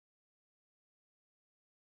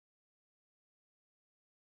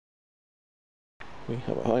We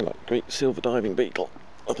have a highlight Great Silver Diving Beetle,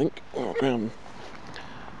 I think. Oh, brown.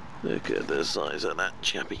 Look at the size of that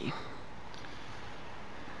chappy.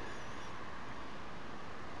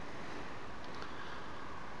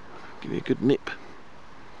 Give you a good nip,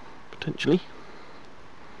 potentially.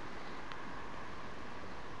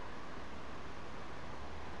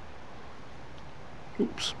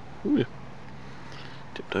 Oops. Ooh.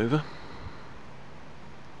 Tipped over.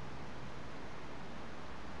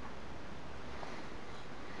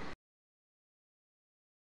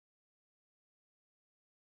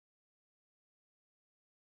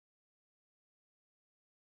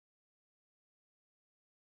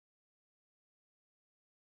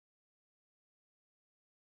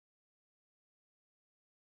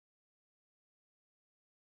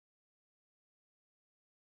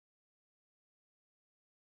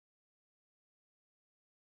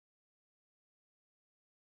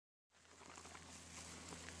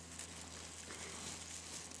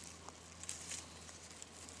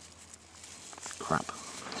 Crap.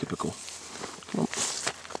 Typical. Come on.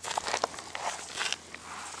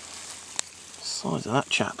 Size of that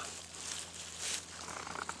chap.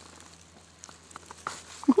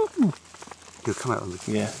 He'll come out on the...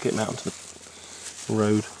 Yeah, get him out onto the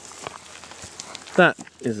road. That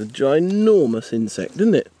is a ginormous insect,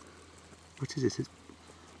 isn't it? What is this?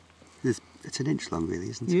 It's an inch long, really,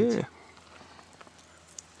 isn't it? Yeah.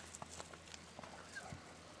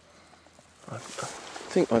 I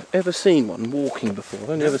think I've ever seen one walking before. I've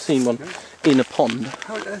only ever seen one in a pond.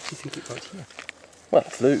 How on earth do you think it got here? Well,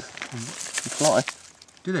 it flew. They fly.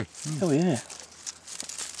 Do they? Oh yeah.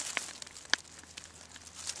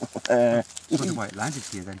 I wonder why it landed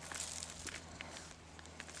here then.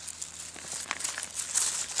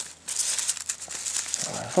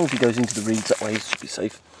 As long as he goes into the reeds that way, he should be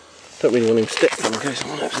safe. Don't really want him stepping in case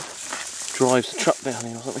someone else drives the truck down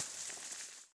here or something.